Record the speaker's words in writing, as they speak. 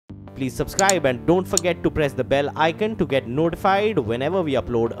please subscribe and don't forget to press the bell icon to get notified whenever we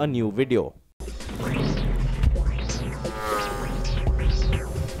upload a new video.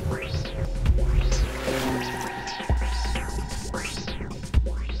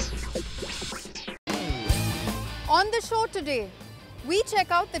 On the show today, we check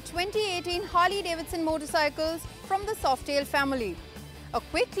out the 2018 Harley-Davidson motorcycles from the Softail family. A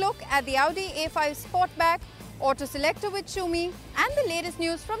quick look at the Audi A5 Sportsback, Auto Selector with Shumi, and the latest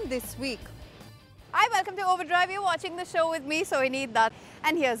news from this week. Hi, welcome to Overdrive. You're watching the show with me, so we need that.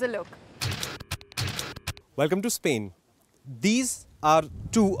 And here's a look. Welcome to Spain. These are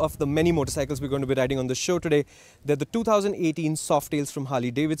two of the many motorcycles we're going to be riding on the show today. They're the 2018 Softails from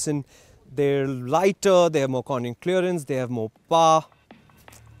Harley-Davidson. They're lighter, they have more cornering clearance, they have more power.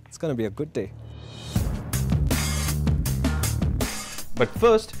 It's going to be a good day. But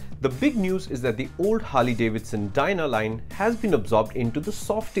first, the big news is that the old Harley-Davidson Dyna line has been absorbed into the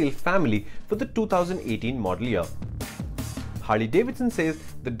Softail family for the 2018 model year. Harley-Davidson says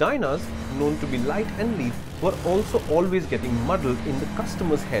the Dynas, known to be light and lean, were also always getting muddled in the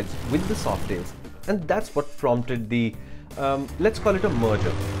customers' heads with the Softails, and that's what prompted the, let's call it a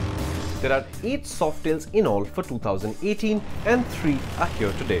merger. There are 8 Softails in all for 2018 and 3 are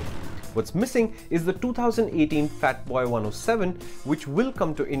here today. What's missing is the 2018 Fat Boy 107, which will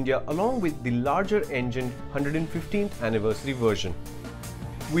come to India along with the larger engine 115th anniversary version.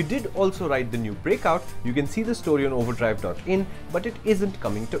 We did also ride the new Breakout. You can see the story on overdrive.in, but it isn't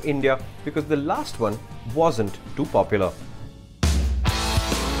coming to India because the last one wasn't too popular.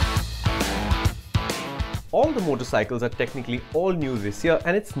 All the motorcycles are technically all new this year,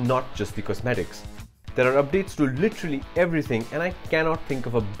 and it's not just the cosmetics. There are updates to literally everything, and I cannot think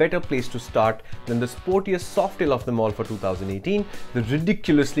of a better place to start than the sportiest Softail of them all for 2018, the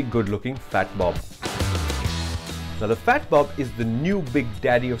ridiculously good-looking Fat Bob. Now the Fat Bob is the new big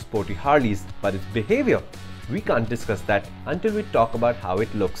daddy of sporty Harleys, but its behavior, we can't discuss that until we talk about how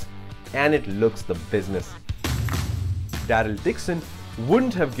it looks. And it looks the business. Daryl Dixon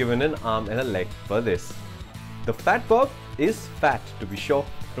wouldn't have given an arm and a leg for this. The Fat Bob is fat, to be sure,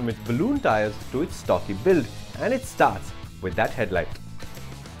 from its balloon tires to its stocky build, and it starts with that headlight.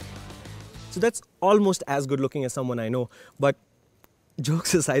 So that's almost as good looking as someone I know, but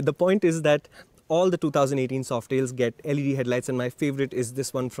jokes aside, the point is that all the 2018 Softails get LED headlights, and my favorite is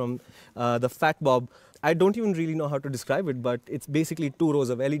this one from the Fat Bob. I don't even really know how to describe it, but it's basically 2 rows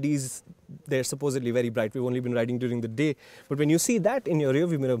of LEDs. They're supposedly very bright. We've only been riding during the day, but when you see that in your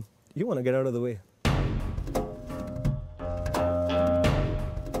rearview mirror, you want to get out of the way.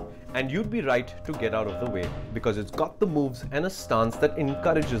 And you'd be right to get out of the way, because it's got the moves and a stance that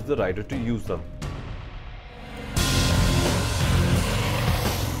encourages the rider to use them.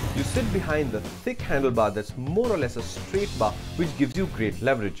 You sit behind the thick handlebar that's more or less a straight bar, which gives you great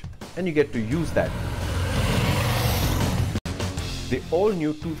leverage, and you get to use that. The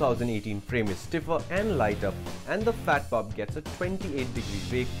all-new 2018 frame is stiffer and lighter, and the Fat Bob gets a 28-degree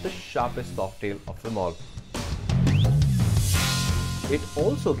rake, the sharpest Softail of them all. It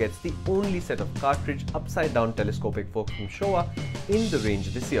also gets the only set of cartridge upside-down telescopic forks from Showa in the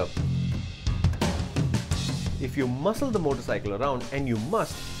range this year. If you muscle the motorcycle around, and you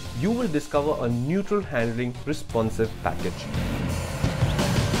must, you will discover a neutral handling responsive package.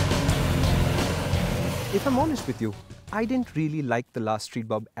 If I'm honest with you, I didn't really like the last Street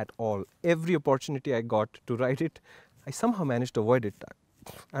Bob at all. Every opportunity I got to ride it, I somehow managed to avoid it.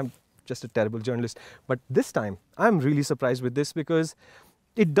 I'm just a terrible journalist. But this time, I'm really surprised with this because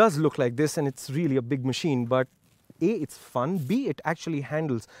it does look like this and it's really a big machine, but A, it's fun, B, it actually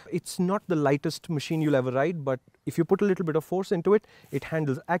handles. It's not the lightest machine you'll ever ride, but if you put a little bit of force into it, it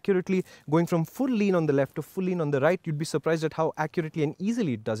handles accurately. Going from full lean on the left to full lean on the right, you'd be surprised at how accurately and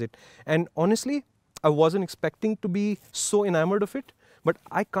easily it does it. And honestly, I wasn't expecting to be so enamored of it, but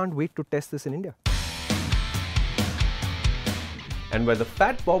I can't wait to test this in India. And where the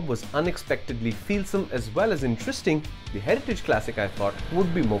Fat Bob was unexpectedly feelsome as well as interesting, the Heritage Classic, I thought,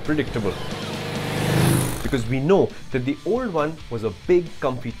 would be more predictable. Because we know that the old one was a big,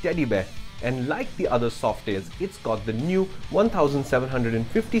 comfy teddy bear, and like the other Softails, it's got the new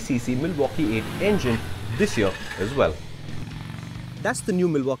 1750cc Milwaukee 8 engine this year as well. That's the new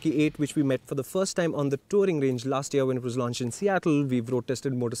Milwaukee 8, which we met for the first time on the touring range last year when it was launched in Seattle. We've road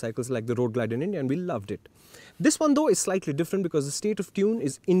tested motorcycles like the Road Glide in India and we loved it. This one though is slightly different because the state of tune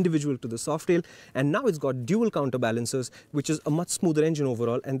is individual to the Softail, and now it's got dual counterbalancers, which is a much smoother engine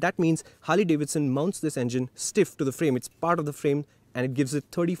overall, and that means Harley-Davidson mounts this engine stiff to the frame. It's part of the frame and it gives it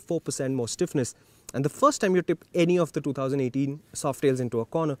 34% more stiffness. And the first time you tip any of the 2018 Softails into a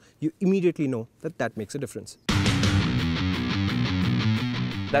corner, you immediately know that that makes a difference.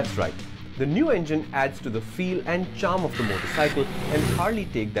 That's right. The new engine adds to the feel and charm of the motorcycle, and Harley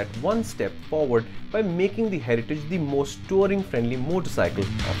take that one step forward by making the Heritage the most touring-friendly motorcycle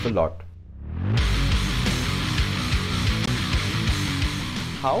of the lot.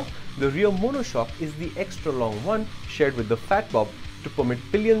 How? The rear monoshock is the extra long one shared with the Fat Bob to permit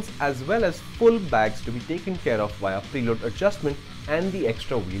pillions as well as full bags to be taken care of via preload adjustment and the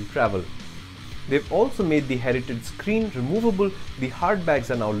extra wheel travel. They've also made the Heritage screen removable, the hard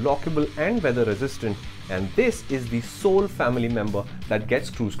bags are now lockable and weather resistant, and this is the sole family member that gets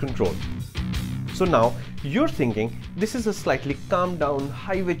cruise control. So now you're thinking this is a slightly calm down,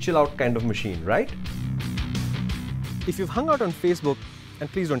 highway chill out kind of machine, right? If you've hung out on Facebook,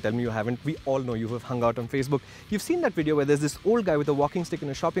 and please don't tell me you haven't, we all know you have hung out on Facebook. You've seen that video where there's this old guy with a walking stick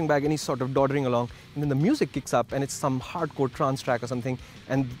and a shopping bag and he's sort of doddering along, and then the music kicks up and it's some hardcore trance track or something,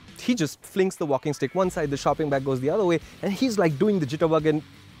 and he just flings the walking stick one side, the shopping bag goes the other way, and he's like doing the jitterbug, and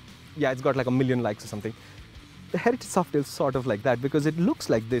yeah, it's got like 1 million likes or something. The Heritage Softail is sort of like that because it looks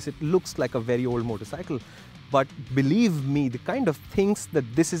like this, it looks like a very old motorcycle. But believe me, the kind of things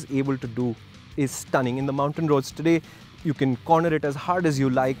that this is able to do is stunning. In the mountain roads today, you can corner it as hard as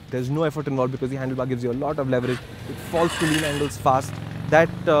you like. There's no effort involved because the handlebar gives you a lot of leverage. It falls to lean angles fast. That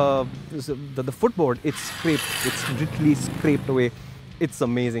the footboard, it's scraped. It's literally scraped away. It's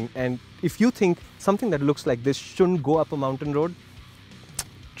amazing. And if you think something that looks like this shouldn't go up a mountain road,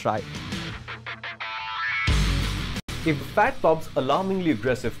 try it. If the Fat Bob's alarmingly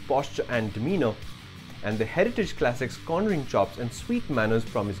aggressive posture and demeanor and the Heritage Classic's cornering chops and sweet manners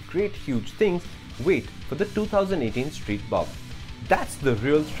promise great huge things, wait for the 2018 Street Bob. That's the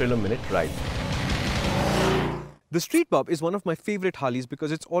real thriller minute ride. The Street Bob is one of my favorite Harleys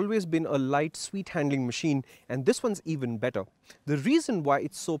because it's always been a light, sweet handling machine, and this one's even better. The reason why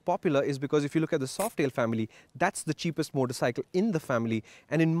it's so popular is because if you look at the Softail family, that's the cheapest motorcycle in the family,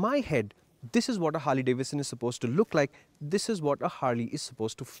 and in my head, this is what a Harley-Davidson is supposed to look like. This is what a Harley is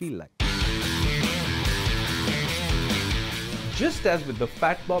supposed to feel like. Just as with the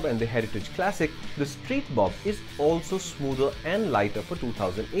Fat Bob and the Heritage Classic, the Street Bob is also smoother and lighter for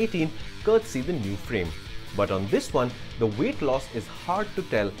 2018, courtesy the new frame. But on this one, the weight loss is hard to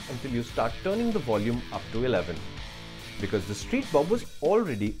tell until you start turning the volume up to 11. Because the Street Bob was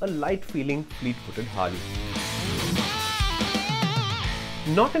already a light-feeling, fleet-footed Harley.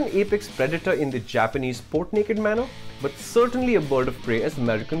 Not an apex predator in the Japanese sport-naked manner, but certainly a bird of prey as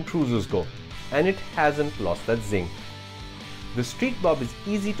American cruisers go. And it hasn't lost that zing. The Street Bob is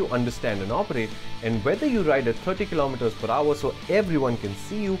easy to understand and operate, and whether you ride at 30 km per hour so everyone can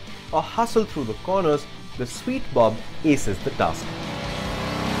see you or hustle through the corners, the Street Bob aces the task.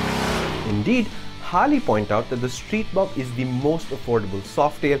 Indeed, Harley point out that the Street Bob is the most affordable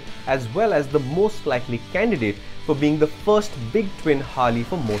Softail as well as the most likely candidate for being the first big twin Harley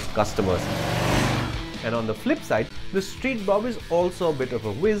for most customers. And on the flip side, the Street Bob is also a bit of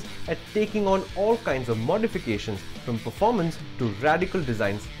a whiz at taking on all kinds of modifications from performance to radical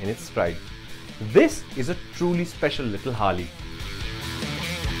designs in its stride. This is a truly special little Harley.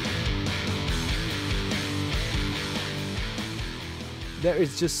 There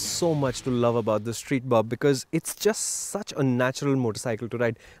is just so much to love about the Street Bob because it's just such a natural motorcycle to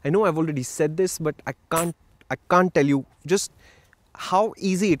ride. I know I've already said this, but I can't tell you just how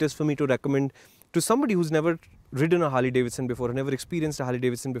easy it is for me to recommend to somebody who's never ridden a Harley-Davidson before, or never experienced a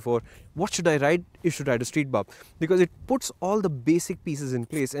Harley-Davidson before. What should I ride? You should ride a Street Bob because it puts all the basic pieces in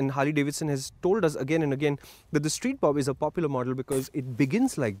place, and Harley-Davidson has told us again and again that the Street Bob is a popular model because it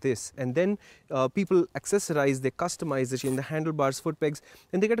begins like this, and then people accessorize, they customize, they change the handlebars, foot pegs,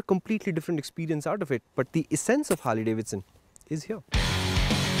 and they get a completely different experience out of it. But the essence of Harley-Davidson is here.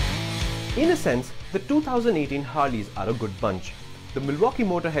 In a sense, the 2018 Harleys are a good bunch. The Milwaukee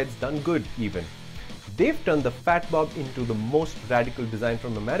Motorhead's done good even. They've turned the Fat Bob into the most radical design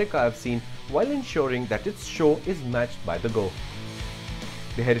from America I've seen while ensuring that its show is matched by the go.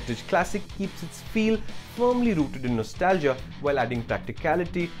 The Heritage Classic keeps its feel firmly rooted in nostalgia while adding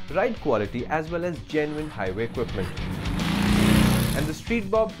practicality, ride quality as well as genuine highway equipment. And the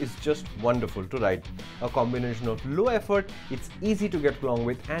Street Bob is just wonderful to ride. A combination of low effort, it's easy to get along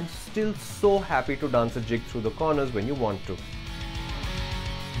with and still so happy to dance a jig through the corners when you want to.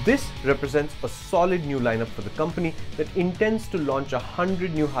 This represents a solid new lineup for the company that intends to launch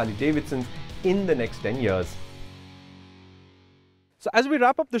 100 new Harley-Davidsons in the next 10 years. So as we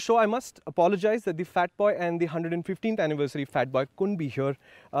wrap up the show, I must apologize that the Fat Boy and the 115th anniversary Fat Boy couldn't be here.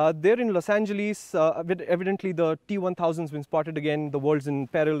 They're in Los Angeles. Evidently the T1000's been spotted again, the world's in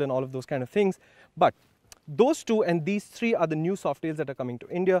peril and all of those kind of things. But those two and these three are the new Softails that are coming to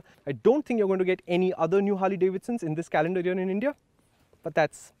India. I don't think you're going to get any other new Harley-Davidsons in this calendar year in India. but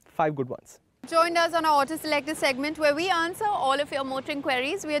that's 5 good ones. Joined us on our Auto Selector segment where we answer all of your motoring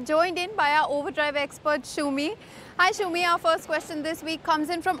queries. We are joined in by our Overdrive expert Shumi. Hi Shumi, our first question this week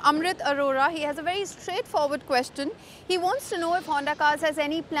comes in from Amrit Arora. He has a very straightforward question. He wants to know if Honda Cars has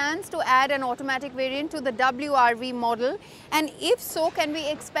any plans to add an automatic variant to the WRV model, and if so, can we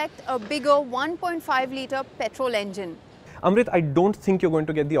expect a bigger 1.5 litre petrol engine? Amrit, I don't think you're going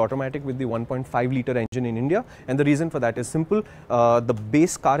to get the automatic with the 1.5 litre engine in India, and the reason for that is simple. The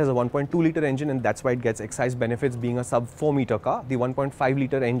base car has a 1.2 litre engine, and that's why it gets excise benefits being a sub 4 meter car. The 1.5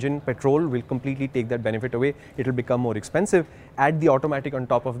 litre engine petrol will completely take that benefit away. It will become more expensive. Add the automatic on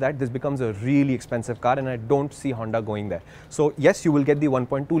top of that, this becomes a really expensive car, and I don't see Honda going there. So yes, you will get the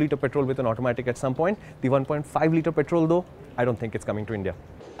 1.2 litre petrol with an automatic at some point. The 1.5 litre petrol though, I don't think it's coming to India.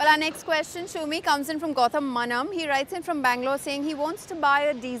 Well, our next question, Shumi, comes in from Gautam Manam. He writes in from Bangalore saying he wants to buy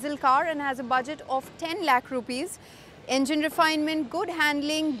a diesel car and has a budget of 10 lakh rupees. Engine refinement, good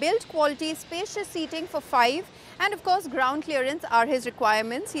handling, build quality, spacious seating for 5, and of course ground clearance are his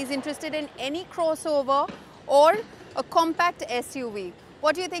requirements. He's interested in any crossover or a compact SUV.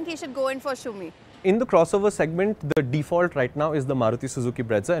 What do you think he should go in for, Shumi? In the crossover segment, the default right now is the Maruti Suzuki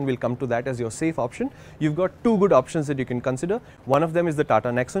Brezza, and we'll come to that as your safe option. You've got 2 good options that you can consider. One of them is the Tata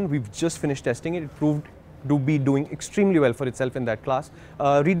Nexon. We've just finished testing it. It proved to be doing extremely well for itself in that class.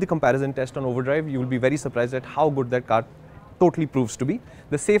 Read the comparison test on Overdrive. You will be very surprised at how good that car totally proves to be.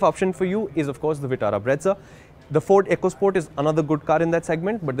 The safe option for you is of course the Vitara Brezza. The Ford EcoSport is another good car in that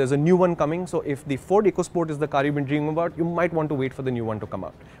segment, but there's a new one coming. So if the Ford EcoSport is the car you've been dreaming about, you might want to wait for the new one to come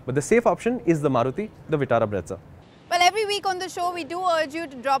out. But the safe option is the Maruti, the Vitara Brezza. Well, every week on the show, we do urge you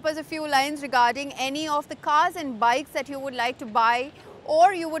to drop us a few lines regarding any of the cars and bikes that you would like to buy,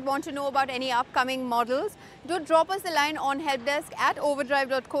 or you would want to know about any upcoming models. Do drop us the line on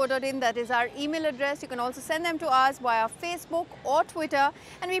helpdesk@overdrive.co.in. That is our email address. You can also send them to us via Facebook or Twitter,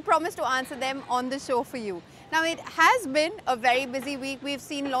 and we promise to answer them on the show for you. Now, it has been a very busy week. We've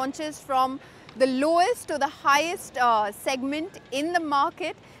seen launches from the lowest to the highest segment in the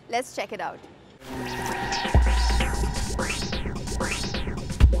market. Let's check it out.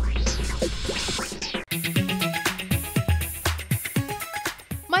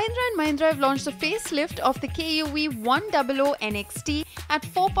 Mahindra & Mahindra have launched the facelift of the KUV100 NXT at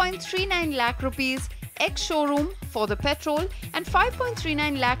 4.39 lakh rupees ex-showroom for the petrol and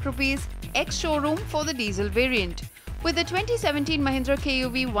 5.39 lakh rupees ex-showroom for the diesel variant. With the 2017 Mahindra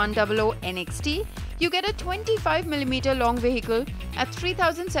KUV100 NXT, you get a 25mm long vehicle at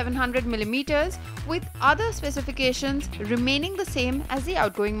 3700mm with other specifications remaining the same as the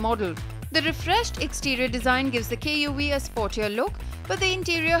outgoing model. The refreshed exterior design gives the KUV a sportier look, but the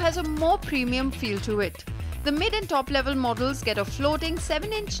interior has a more premium feel to it. The mid and top level models get a floating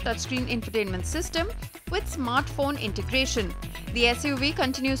 7-inch touchscreen infotainment system with smartphone integration. The SUV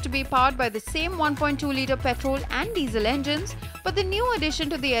continues to be powered by the same 1.2 litre petrol and diesel engines, but the new addition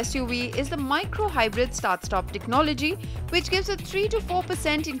to the SUV is the micro-hybrid start-stop technology, which gives a 3 to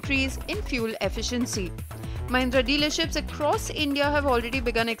 4% increase in fuel efficiency. Mahindra dealerships across India have already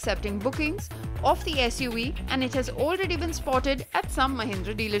begun accepting bookings of the SUV, and it has already been spotted at some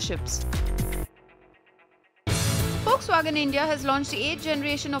Mahindra dealerships. Volkswagen India has launched the 8th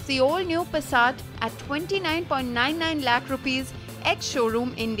generation of the all-new Passat at 29.99 lakh rupees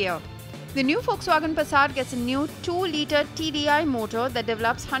ex-showroom India. The new Volkswagen Passat gets a new 2-litre TDI motor that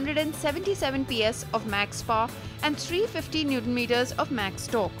develops 177 PS of max power and 350 Nm of max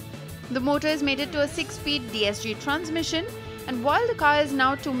torque. The motor is mated to a 6-speed DSG transmission, and while the car is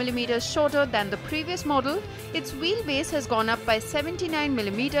now 2mm shorter than the previous model, its wheelbase has gone up by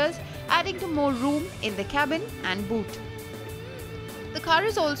 79mm, adding to more room in the cabin and boot. The car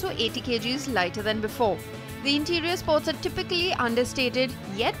is also 80 kgs lighter than before. The interior sports a typically understated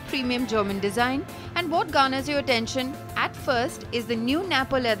yet premium German design, and what garners your attention at first is the new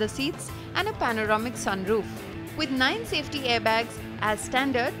Nappa leather seats and a panoramic sunroof. With 9 safety airbags as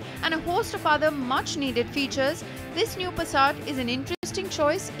standard and a host of other much needed features, this new Passat is an interesting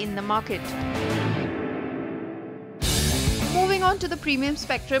choice in the market. Moving on to the premium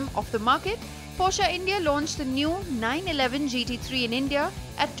spectrum of the market, Porsche India launched the new 911 GT3 in India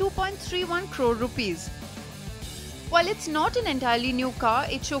at 2.31 crore rupees. While it's not an entirely new car,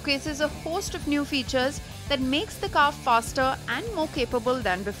 it showcases a host of new features that makes the car faster and more capable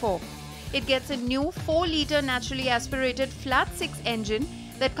than before. It gets a new 4-litre naturally aspirated flat-6 engine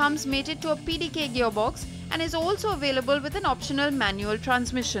that comes mated to a PDK gearbox and is also available with an optional manual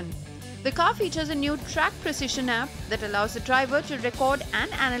transmission. The car features a new track precision app that allows the driver to record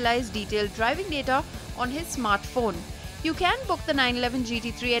and analyze detailed driving data on his smartphone. You can book the 911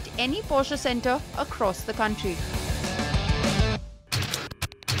 GT3 at any Porsche center across the country.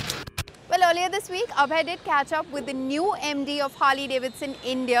 earlier this week, Abhay did catch up with the new MD of Harley-Davidson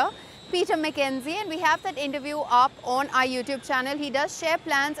India, Peter McKenzie, and we have that interview up on our YouTube channel. He does share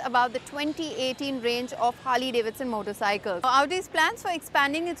plans about the 2018 range of Harley-Davidson motorcycles. Audi's plans for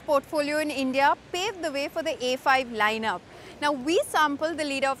expanding its portfolio in India paved the way for the A5 lineup. Now, we sampled the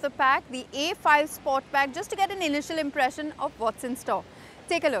leader of the pack, the A5 Sportsback, just to get an initial impression of what's in store.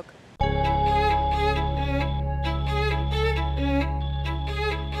 Take a look.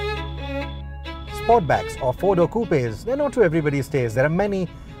 Sportbacks or four-door coupes, they're not to everybody's taste. There are many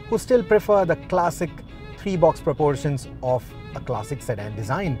who still prefer the classic three-box proportions of a classic sedan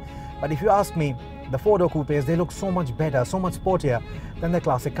design. But if you ask me, the four-door coupes, they look so much better, so much sportier than their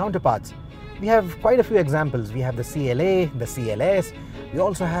classic counterparts. We have quite a few examples. We have the CLA, the CLS. We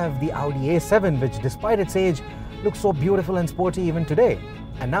also have the Audi A7, which despite its age, looks so beautiful and sporty even today.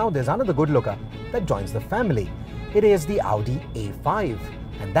 And now there's another good looker that joins the family. It is the Audi A5.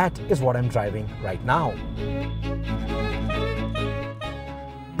 And that is what I'm driving right now.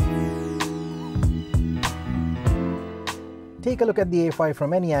 Take a look at the A5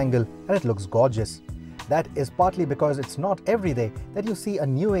 from any angle and it looks gorgeous. That is partly because it's not every day that you see a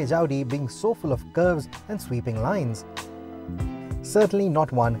new age Audi being so full of curves and sweeping lines. Certainly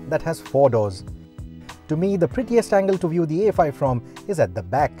not one that has four doors. To me, the prettiest angle to view the A5 from is at the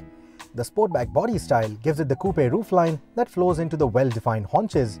back. The Sportback body style gives it the coupe roofline that flows into the well-defined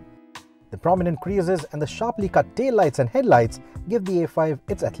haunches. The prominent creases and the sharply cut taillights and headlights give the A5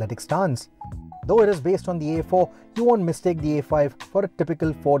 its athletic stance. Though it is based on the A4, you won't mistake the A5 for a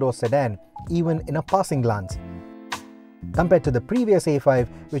typical four-door sedan, even in a passing glance. Compared to the previous A5,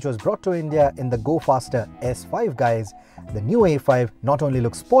 which was brought to India in the Go Faster S5 guise, the new A5 not only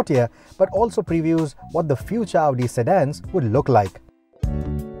looks sportier, but also previews what the future Audi sedans would look like.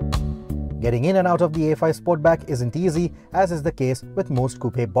 Getting in and out of the A5 Sportback isn't easy, as is the case with most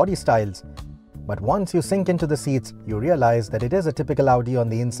coupe body styles. But once you sink into the seats, you realize that it is a typical Audi on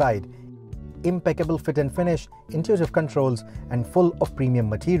the inside. Impeccable fit and finish, intuitive controls, and full of premium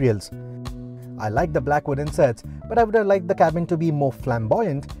materials. I like the black wood inserts, but I would have liked the cabin to be more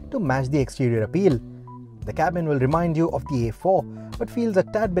flamboyant to match the exterior appeal. The cabin will remind you of the A4, but feels a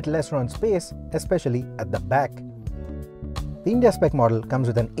tad bit less run space, especially at the back. The India spec model comes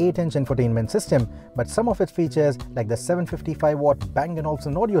with an 8-inch infotainment system, but some of its features like the 755-watt Bang &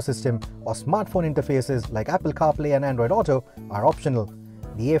 Olufsen audio system or smartphone interfaces like Apple CarPlay and Android Auto are optional.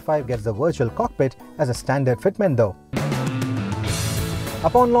 The A5 gets the virtual cockpit as a standard fitment though.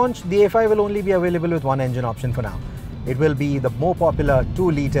 Upon launch, the A5 will only be available with one engine option for now. It will be the more popular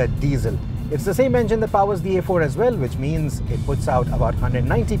 2-litre diesel. It's the same engine that powers the A4 as well, which means it puts out about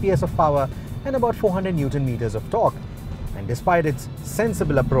 190 PS of power and about 400 Newton meters of torque. And despite its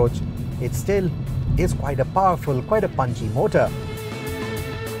sensible approach, it still is quite a powerful, quite a punchy motor.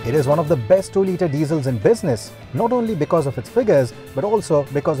 It is one of the best 2-litre diesels in business, not only because of its figures, but also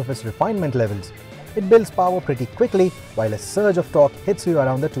because of its refinement levels. It builds power pretty quickly, while a surge of torque hits you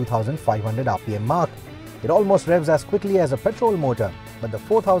around the 2500 RPM mark. It almost revs as quickly as a petrol motor, but the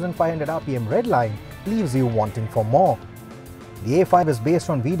 4500 RPM red line leaves you wanting for more. The A5 is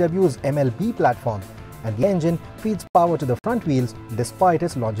based on VW's MLB platform, and the engine feeds power to the front wheels despite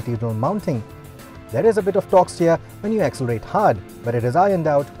its longitudinal mounting. There is a bit of torque steer when you accelerate hard, but it is ironed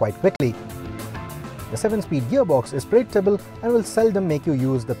out quite quickly. The 7-speed gearbox is predictable and will seldom make you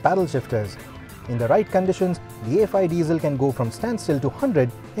use the paddle shifters. In the right conditions, the A5 diesel can go from standstill to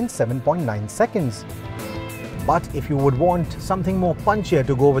 100 in 7.9 seconds. But if you would want something more punchier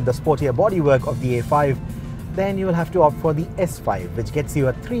to go with the sportier bodywork of the A5, then you will have to opt for the S5, which gets you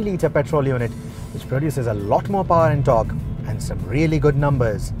a 3-litre petrol unit, which produces a lot more power and torque and some really good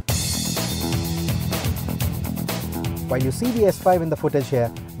numbers. While you see the S5 in the footage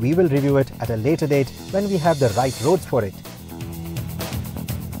here, we will review it at a later date when we have the right roads for it.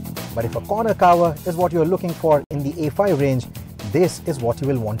 But if a corner cover is what you're looking for in the A5 range, this is what you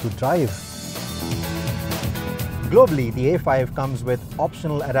will want to drive. Globally, the A5 comes with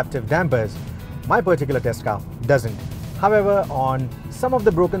optional adaptive dampers. My particular test car doesn't. However, on some of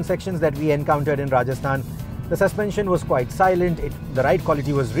the broken sections that we encountered in Rajasthan, the suspension was quite silent, the ride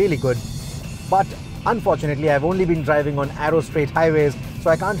quality was really good. But unfortunately, I've only been driving on arrow straight highways,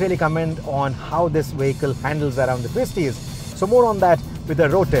 so I can't really comment on how this vehicle handles around the twisties. So more on that with a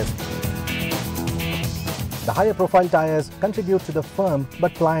road test. The higher profile tires contribute to the firm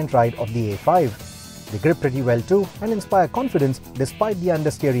but pliant ride of the A5. They grip pretty well too and inspire confidence despite the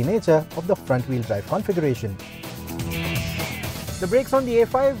understeery nature of the front wheel drive configuration. The brakes on the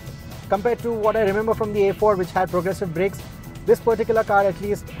A5, compared to what I remember from the A4, which had progressive brakes, this particular car at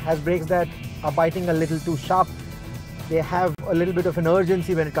least has brakes that are biting a little too sharp. They have a little bit of an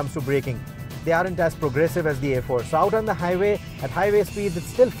urgency when it comes to braking. they aren't as progressive as the A4. So out on the highway, at highway speeds, it's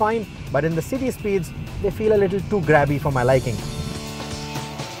still fine, but in the city speeds, they feel a little too grabby for my liking.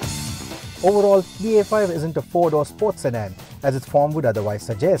 Overall, the A5 isn't a four-door sports sedan, as its form would otherwise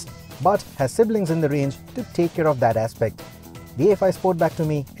suggest, but has siblings in the range to take care of that aspect. The A5 Sportback to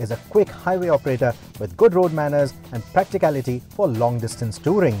me is a quick highway operator with good road manners and practicality for long-distance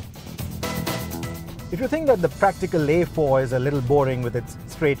touring. If you think that the practical A4 is a little boring with its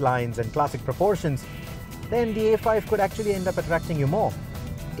straight lines and classic proportions, then the A5 could actually end up attracting you more.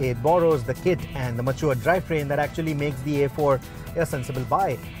 It borrows the kit and the mature drivetrain that actually makes the A4 a sensible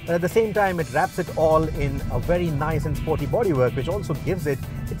buy, but at the same time it wraps it all in a very nice and sporty bodywork, which also gives it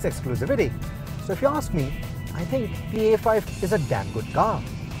its exclusivity. So if you ask me, I think the A5 is a damn good car.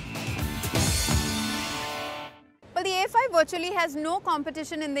 Well, the A5 virtually has no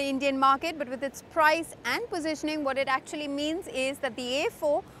competition in the Indian market, but with its price and positioning, what it actually means is that the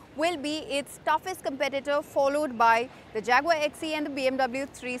A4 will be its toughest competitor, followed by the Jaguar XE and the BMW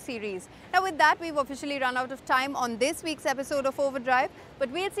 3 Series. Now with that, we've officially run out of time on this week's episode of Overdrive, but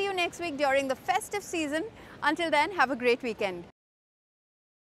we'll see you next week during the festive season. Until then, have a great weekend.